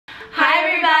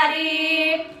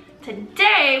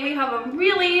Today we have a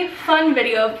really fun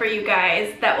video for you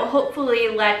guys that will hopefully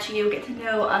let you get to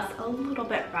know us a little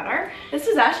bit better. This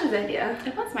was Ash's idea.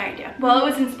 It was my idea. Well, it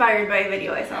was inspired by a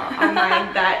video I saw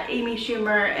online that Amy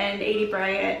Schumer and Adie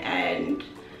Bryant and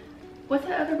what's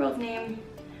that other girl's name?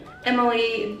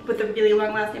 Emily with a really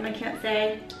long last name I can't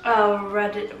say. Oh,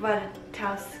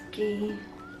 Ratajkowski.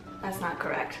 That's not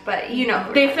correct, but you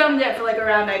know. They filmed it for like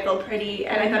around I Feel Pretty,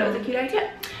 and I thought it was a cute idea.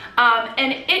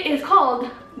 And it is called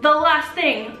The Last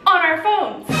Thing on Our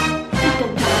Phones.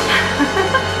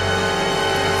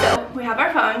 So we have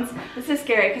our phones. This is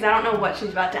scary because I don't know what she's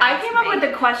about to ask I came up with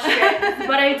the question,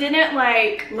 but I didn't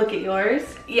like look at yours.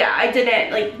 Yeah, I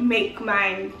didn't like make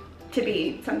mine to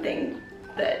be something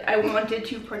that I wanted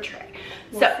to portray.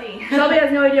 Shelby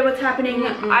has no idea what's happening.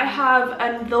 I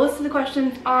have the list of the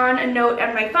questions on a note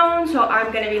on my phone, so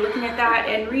I'm going to be looking at that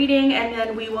and reading, and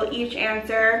then we will each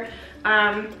answer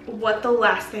what the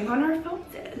last thing on our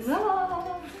phones is.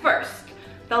 First,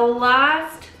 the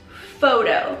last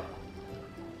photo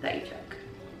that you took.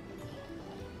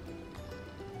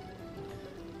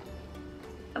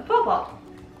 A football.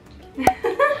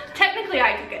 Technically,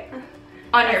 I took it.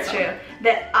 On your phone. True.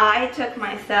 That I took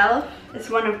myself is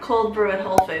one of cold brew at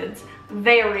Whole Foods.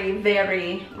 Very,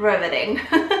 very riveting.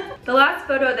 The last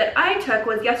photo that I took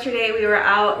was yesterday. We were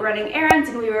out running errands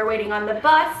and we were waiting on the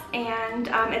bus, and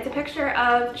it's a picture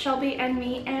of Shelby and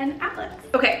me and Alex.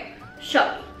 Okay,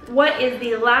 Shelby, what is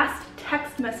the last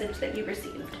text message that you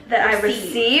received? That I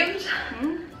received?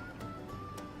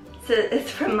 So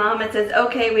it's from Mom. It says,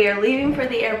 okay, we are leaving for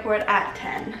the airport at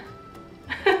 10.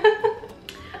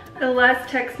 The last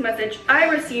text message I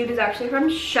received is actually from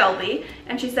Shelby,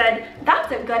 and she said,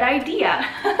 that's a good idea.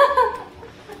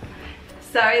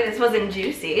 Sorry, this wasn't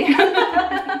juicy.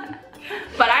 But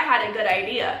I had a good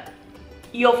idea.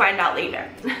 You'll find out later.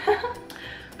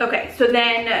 Okay, so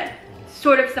then,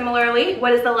 sort of similarly,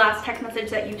 what is the last text message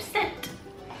that you sent?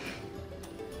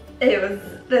 It was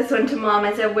this one to Mom.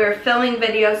 I said, we're filming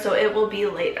video, so it will be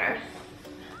later.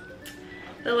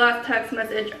 The last text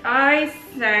message I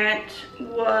sent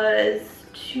was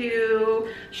to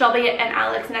Shelby and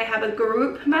Alex, and I have a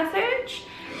group message,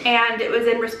 and it was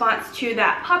in response to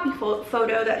that poppy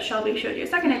photo that Shelby showed you a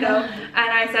second ago, and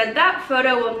I said, that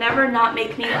photo will never not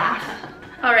make me laugh.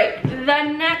 All right, the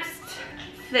next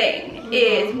thing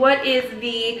is, what is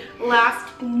the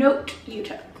last note you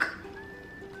took?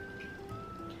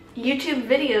 YouTube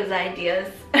videos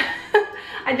ideas.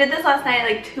 I did this last night at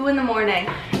like 2 in the morning,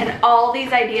 and all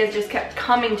these ideas just kept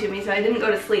coming to me, so I didn't go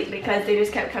to sleep because they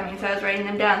just kept coming, so I was writing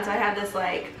them down. So I had this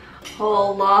like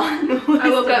whole long list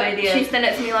I woke of up, ideas. She sent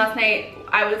it to me last night.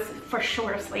 I was for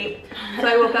sure asleep, so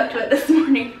I woke up to it this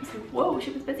morning. I was like, whoa,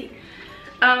 she was busy.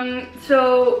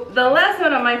 So the last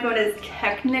note on my phone is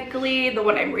technically the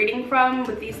one I'm reading from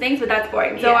with these things, but that's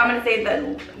boring. So I'm gonna say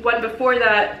the one before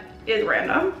that is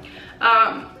random.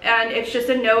 And it's just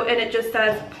a note, and it just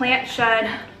says plant shed,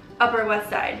 Upper West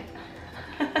Side.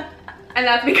 And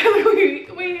that's because we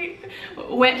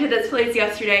went to this place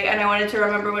yesterday, and I wanted to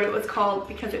remember what it was called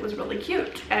because it was really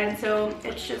cute. And so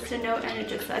it's just a note, and it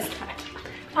just says that.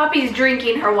 Poppy's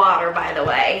drinking her water, by the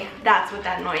way. That's what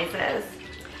that noise is.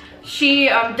 She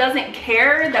doesn't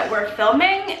care that we're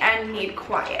filming and need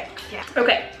quiet. Yeah.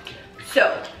 Okay,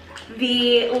 so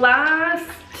the last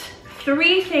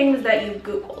 3 things that you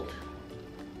Googled.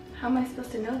 How am I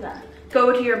supposed to know that?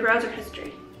 Go to your browser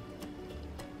history.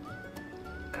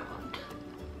 God.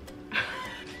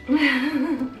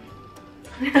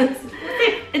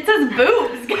 It says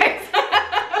boobs, guys.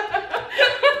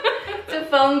 It's a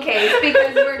phone case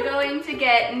because we're going to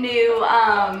get new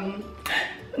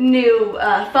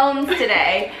phones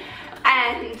today,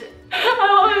 and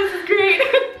oh, this is great.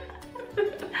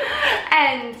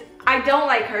 And I don't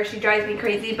like her, she drives me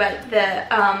crazy, but the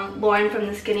Lauren from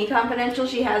the Skinny Confidential,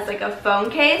 she has like a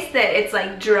phone case that it's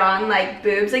like drawn like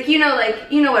boobs, like you know what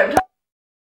I'm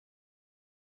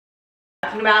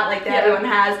talking about, like that everyone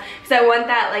has, because I want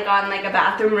that like on like a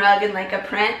bathroom rug and like a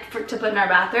print to put in our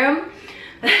bathroom.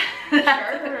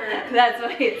 That's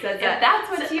why it says that. That's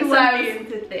what you want me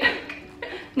to think.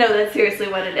 No, that's seriously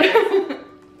what it is.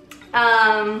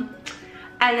 And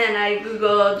then I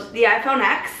Googled the iPhone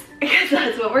X, because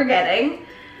that's what we're getting,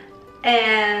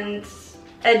 and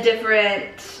a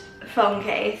different phone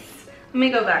case. Let me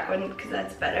go back one because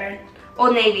that's better.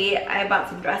 Old Navy, I bought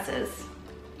some dresses.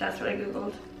 That's what I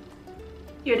Googled.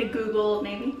 You had to Google Old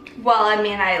Navy? Well, I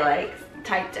mean, I like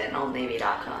typed in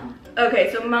oldnavy.com.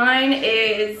 Okay, so mine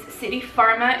is City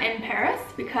Pharma in Paris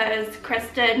because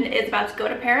Kristen is about to go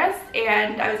to Paris,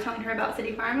 and I was telling her about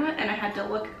City Pharma, and I had to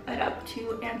look it up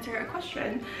to answer a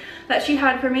question that she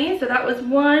had for me. So that was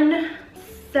one.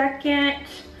 Second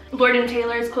Lord &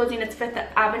 Taylor is closing its Fifth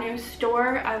Avenue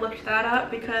store. I looked that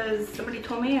up because somebody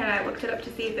told me, and I looked it up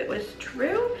to see if it was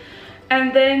true.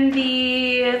 And then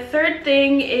the third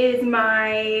thing is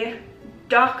my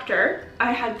doctor.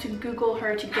 I had to Google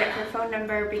her to get her phone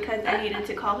number because I needed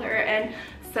to call her and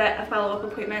set a follow-up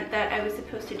appointment that I was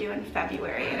supposed to do in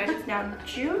February, and it is now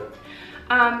June.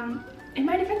 In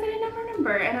my defense, I didn't have her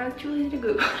number, and I was too lazy to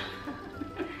Google.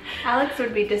 Alex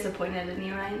would be disappointed in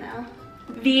you right now.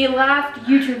 The last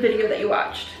YouTube video that you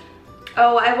watched.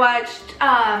 Oh, I watched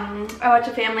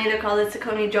a family, they're called the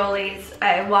Sicconi Jolies.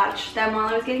 I watched them while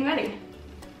I was getting ready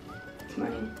this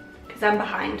morning because I'm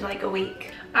behind like a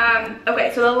week.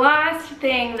 Okay, so the last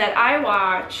thing that I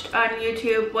watched on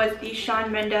YouTube was the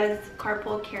Shawn Mendes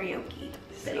carpool karaoke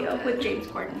video with James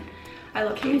Corden. I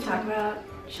love Can you talk about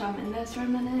Shawn Mendes for a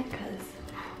minute? Because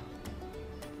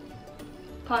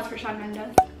pause for Shawn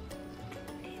Mendes.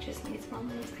 He just needs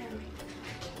moments there.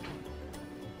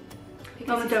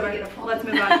 Moment's over. Beautiful. Let's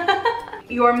move on.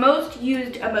 Your most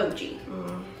used emoji.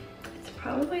 It's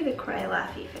probably the cry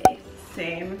laughy face.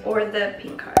 Same. Or the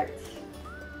pink hearts.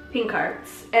 Pink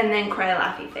hearts. And then cry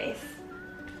laughy face.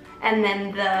 And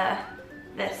then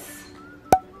this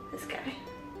guy.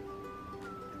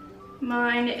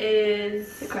 Mine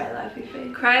is the cry laughy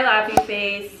face. Cry laughy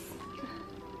face.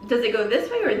 Does it go this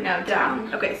way or no,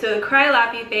 down? Okay, so the cry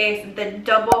laughy face, the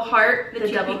double heart, the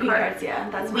double pink hearts, yeah,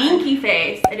 that's winky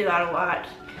face. I do that a lot.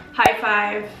 High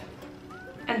five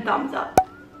and thumbs up.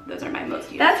 Those are my most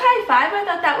used. That's high five. I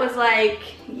thought that was like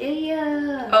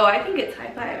yeah. Oh, I think it's high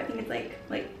five. I think it's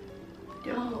like.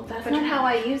 Oh, that's not how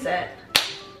I use it.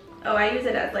 Oh, I use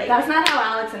it as like. That's not how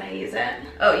Alex and I use it.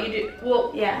 Oh, you do.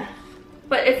 Well, yeah.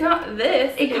 But it's not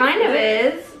this. It kind of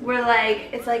is. We're like,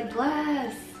 it's like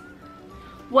bless.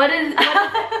 What is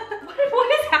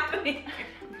happening?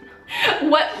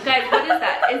 What, guys, what is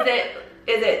that?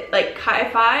 Is it like high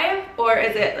five or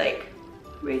is it like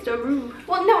raise the roof?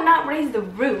 Well, no, not raise the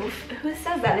roof. Who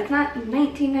says that? It's not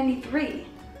 1993.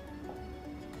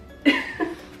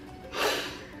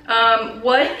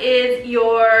 What is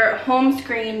your home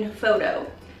screen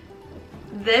photo?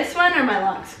 This one or my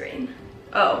lock screen?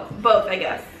 Oh, both, I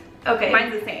guess. Okay.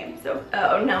 Mine's the same, so.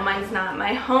 Oh, no, mine's not.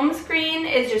 My home screen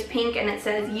is just pink and it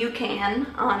says "you can"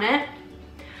 on it.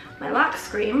 My lock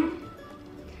screen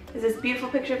is this beautiful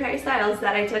picture of Harry Styles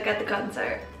that I took at the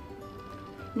concert.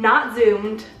 Not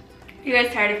zoomed. You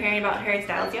guys tired of hearing about Harry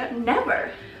Styles yet?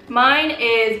 Never. Mine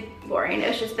is boring.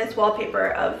 It's just this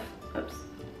wallpaper of, oops,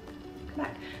 come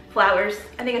back, flowers.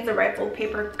 I think it's a Rifle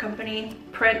Paper Company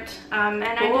print, and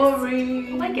I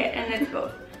just like it, and it's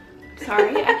both.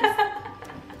 Sorry,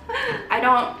 I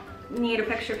don't need a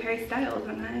picture of Harry Styles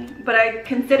but I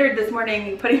considered this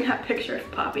morning putting that picture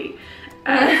of Poppy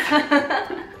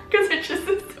because it just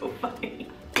is so funny.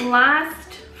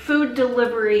 Last food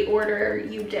delivery order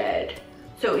you did.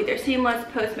 So either Seamless,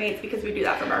 Postmates, because we do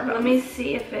that from our phones. Let me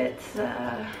see if it's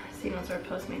Seamless or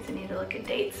Postmates. I need to look at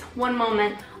dates. One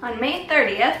moment. On May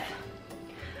 30th,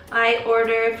 I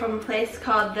ordered from a place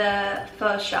called the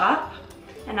Pho Shop,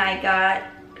 and I got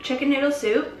chicken noodle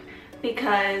soup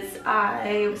because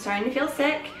I was starting to feel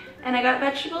sick, and I got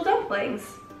vegetable dumplings.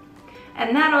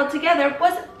 And that all together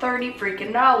was $30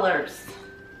 freaking.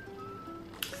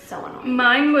 So annoying.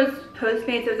 Mine was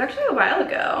Postmates. It was actually a while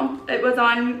ago. It was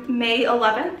on May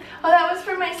 11th. Oh, that was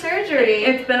for my surgery.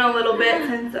 It's been a little bit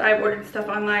since I've ordered stuff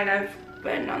online. I've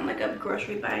been on like a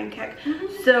grocery buying kick.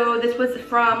 So this was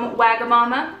from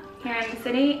Wagamama here in the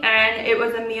city, and it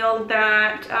was a meal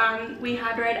that we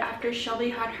had right after Shelby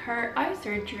had her eye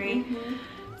surgery.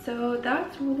 So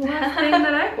that's the last thing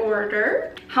that I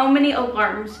ordered. How many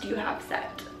alarms do you have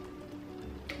set?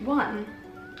 One.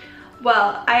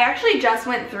 Well, I actually just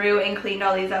went through and cleaned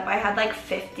all these up. I had like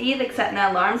 50 like setting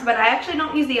alarms, but I actually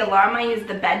don't use the alarm. I use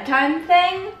the bedtime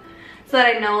thing so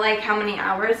that I know like how many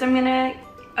hours I'm gonna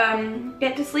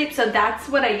get to sleep. So that's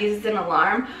what I use as an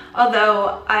alarm.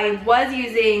 Although I was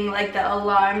using like the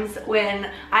alarms when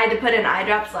I had to put in eye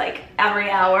drops like every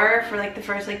hour for like the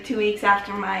first like 2 weeks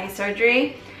after my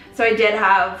surgery. So I did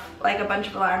have like a bunch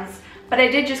of alarms. But I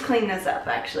did just clean this up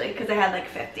actually because I had like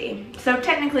 50. So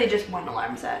technically just one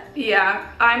alarm set. Yeah,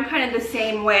 I'm kind of the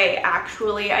same way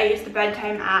actually. I use the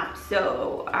bedtime app,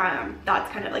 so that's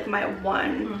kind of like my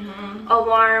one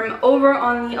alarm. Over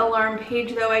on the alarm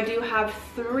page though, I do have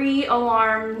 3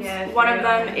 alarms. Yeah, one of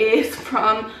them is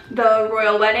from the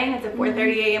royal wedding. It's a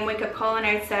 4:30 a.m. wake up call, and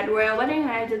I said royal wedding,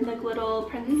 and I did like little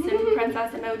prince and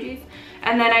princess emojis.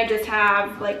 And then I just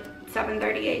have like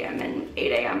 7:30 a.m. and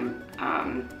 8 a.m.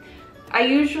 I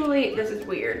usually, this is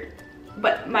weird,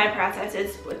 but my process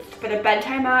is for the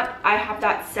bedtime app, I have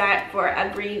that set for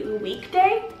every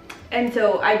weekday. And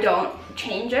so I don't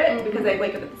change it because I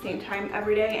wake up at the same time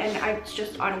every day, and it's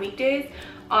just on weekdays.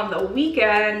 On the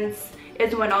weekends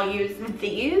is when I'll use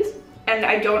these, and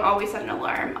I don't always set an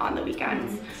alarm on the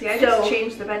weekends. See, I just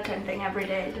change the bedtime thing every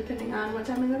day depending on what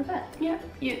time I go to bed. Yeah,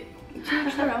 you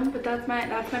change their own, but that's my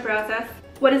process.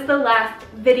 What is the last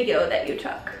video that you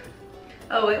took?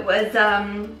 Oh, it was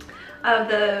of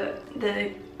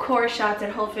the core shots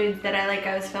at Whole Foods that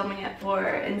I was filming it for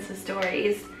Insta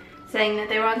stories, saying that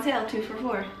they were on sale 2 for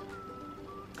 $4.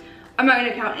 I'm not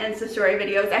gonna count Insta story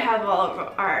videos. I have all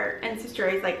of our Insta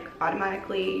stories like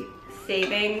automatically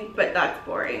saving, but that's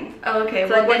boring. Oh, okay.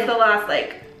 So well, what's the last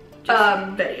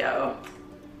video?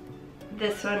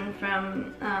 This one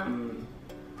from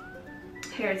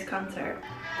Harry's concert.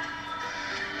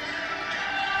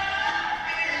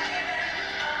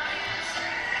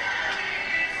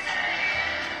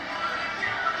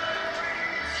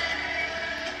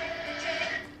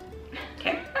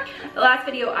 Okay. The last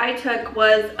video I took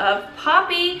was of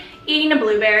Poppy eating a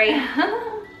blueberry.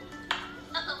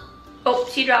 Oh,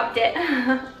 she dropped it.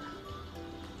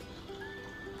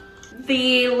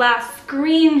 The last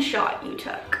screenshot you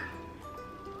took.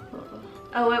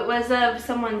 Oh, it was of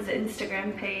someone's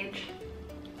Instagram page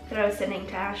that I was sending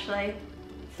to Ashley,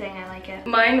 saying I like it.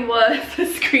 Mine was a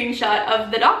screenshot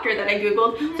of the doctor that I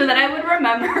Googled so that I would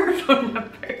remember her phone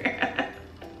number.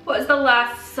 What was the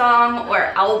last song or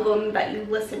album that you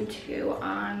listened to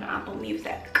on Apple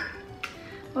Music?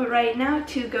 Well, right now,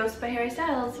 Two Ghosts by Harry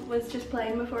Styles was just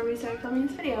playing before we started filming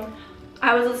this video.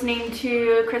 I was listening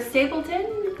to Chris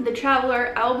Stapleton, the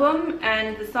Traveler album,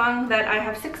 and the song that I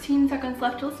have 16 seconds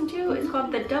left to listen to is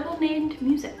called The Double Named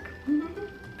Music.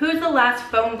 Who's the last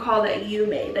phone call that you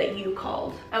made, that you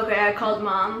called? Okay, I called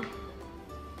Mom.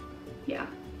 Yeah,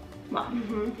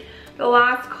 Mom. The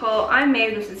last call I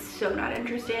made, this is so not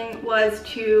interesting, was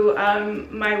to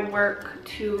my work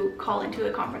to call into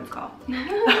a conference call.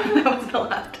 That was the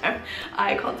last time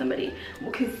I called somebody.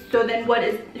 So then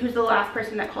who's the last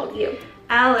person that called you?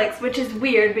 Alex, which is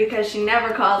weird because she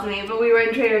never calls me, but we were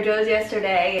in Trader Joe's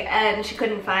yesterday and she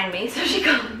couldn't find me, so she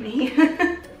called me.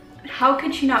 How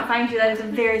could she not find you? That is a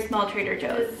very small Trader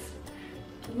Joe's.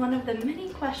 It's one of the many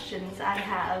questions I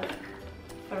have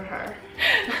for her.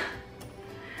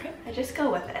 I just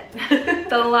go with it.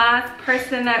 The last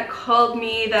person that called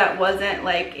me that wasn't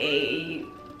like a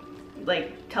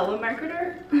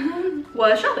telemarketer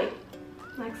was Shelby.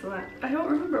 Excellent. I don't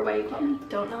remember why you called me.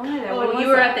 Don't know either. Oh, you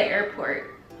were at the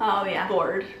airport. Oh yeah.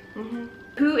 Bored.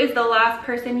 Who is the last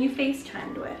person you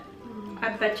FaceTimed with? I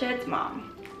bet you it's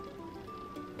Mom.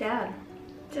 Dad.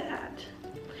 Dad.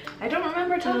 I don't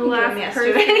remember talking The to him last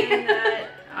yesterday. person that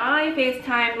I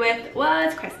FaceTimed with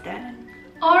was Kristen.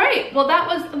 Alright, well that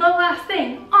was the last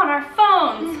thing on our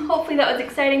phones. Hopefully that was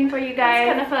exciting for you guys.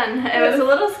 It's kind of fun. It was a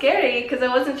little scary because I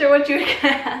wasn't sure what you were going to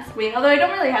ask me. Although I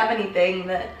don't really have anything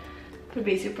that would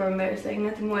be super embarrassing.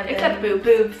 Nothing more Except than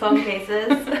boob phone cases.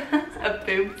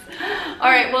 Boobs.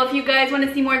 Alright, well if you guys want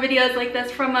to see more videos like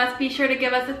this from us, be sure to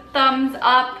give us a thumbs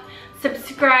up.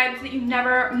 Subscribe so that you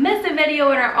never miss a video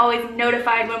and are always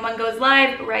notified when one goes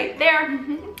live right there.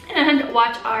 And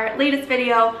watch our latest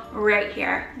video right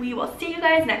here. We will see you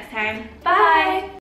guys next time. Bye!